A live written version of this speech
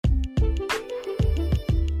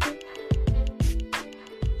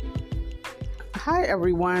Hi,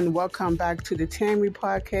 everyone. Welcome back to the Tammy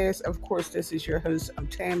podcast. Of course, this is your host,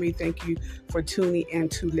 Tammy. Thank you for tuning in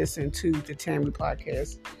to listen to the Tammy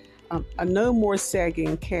podcast. A No More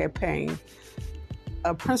Sagging campaign.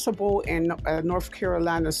 A principal in a North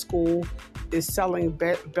Carolina school is selling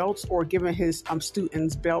belts or giving his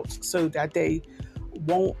students belts so that they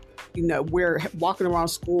won't, walking around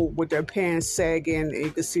school with their pants sagging, and you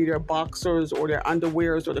can see their boxers or their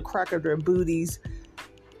underwears or the crack of their booties.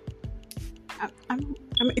 I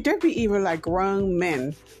mean, there'd be even like grown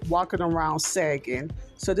men walking around sagging.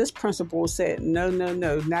 So this principal said, no,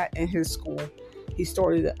 not in his school. He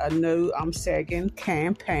started a No Sagging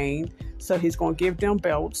campaign. So he's going to give them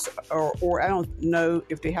belts, or I don't know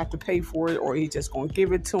if they have to pay for it, or he's just going to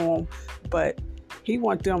give it to them. But he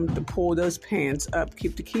wants them to pull those pants up,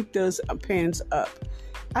 keep those pants up.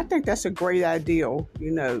 I think that's a great idea,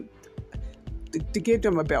 to give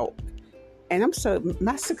them a belt. And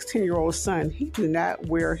my 16-year-old son, he do not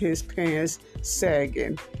wear his pants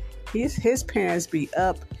sagging. His pants be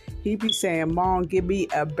up. He be saying, "Mom, give me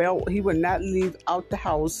a belt." He would not leave out the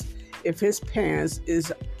house if his pants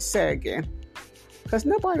is sagging. Because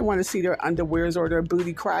nobody want to see their underwears or their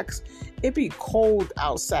booty cracks. It be cold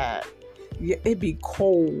outside. Yeah, it be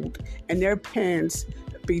cold. And their pants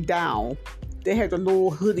be down. They have a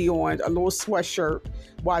little hoodie on, a little sweatshirt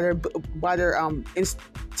while they're in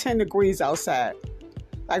 10 degrees outside.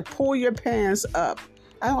 Like, pull your pants up.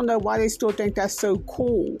 I don't know why they still think that's so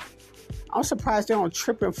cool. I'm surprised they don't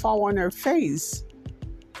trip and fall on their face.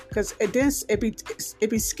 Because it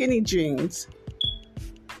be skinny jeans.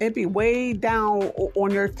 It be way down on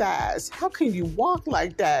their thighs. How can you walk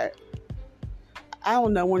like that? I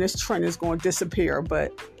don't know when this trend is going to disappear,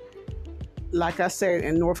 but like I said,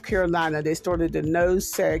 in North Carolina, they started the No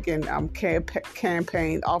Sagging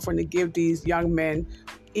campaign, offering to give these young men,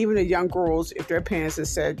 even the young girls, if their pants are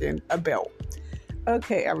sagging, a belt.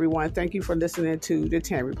 Okay, everyone, thank you for listening to the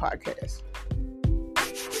Tammy podcast.